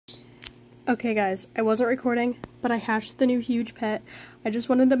Okay guys, I wasn't recording, but I hatched the new huge pet. I just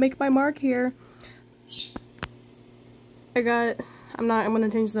wanted to make my mark here. I'm gonna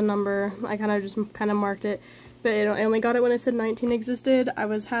change the number. I just marked it. But I only got it when it said 19 existed. I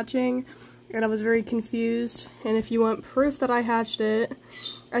was hatching, and I was very confused. And if you want proof that I hatched it,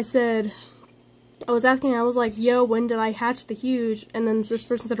 I was asking, I was like, yo, when did I hatch the huge? And then this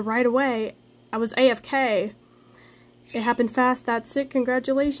person said, right away. I was AFK. It happened fast, that's it,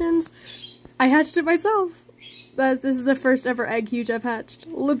 congratulations. I hatched it myself. This is the first ever egg huge I've hatched.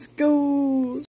 Let's go!